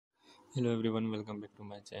Hello everyone, welcome back to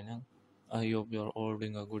my channel. I hope you're all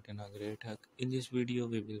doing a good and a great hack. In this video,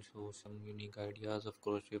 we will show some unique ideas of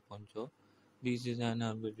crochet poncho. These designs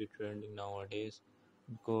are very trending nowadays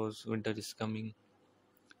because winter is coming.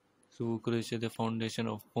 So crochet the foundation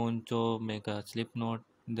of poncho, make a slip knot,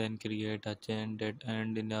 then create a chain that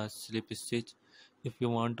end in a slip stitch. If you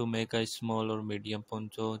want to make a small or medium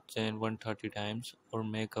poncho, chain 130 times or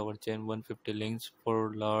make our chain 150 links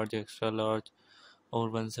for large, extra large or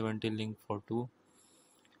 170 link for 2.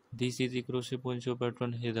 This is the crochet poncho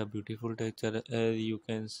pattern has a beautiful texture as you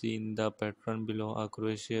can see in the pattern below. A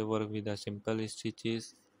crochet work with a simple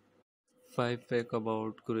stitches. 5 fact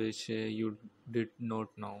about crochet you did not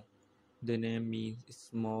know. The name means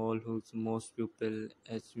small hooks. Most people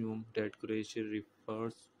assume that crochet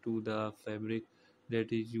refers to the fabric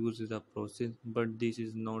that is used in the process, but this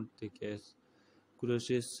is not the case.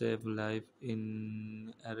 Crochet save life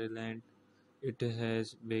in Ireland. It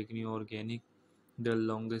has vegan organic. The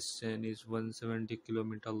longest chain is 170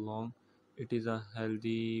 km long. It is a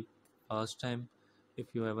healthy pastime. If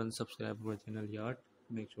you haven't subscribed to our channel yet,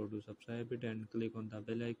 make sure to subscribe it and click on the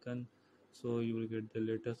bell icon so you will get the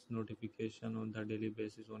latest notification on the daily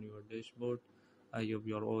basis on your dashboard. I hope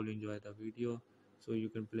you all enjoy the video so you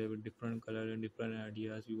can play with different color and different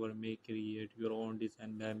ideas. You will make create your own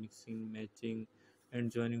design by mixing, matching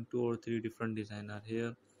and joining 2 or 3 different designers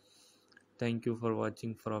here. Thank you for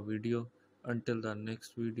watching for our video. Until the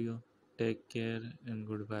next video, take care and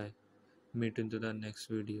goodbye. Meet into the next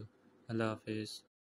video. Allah Hafiz.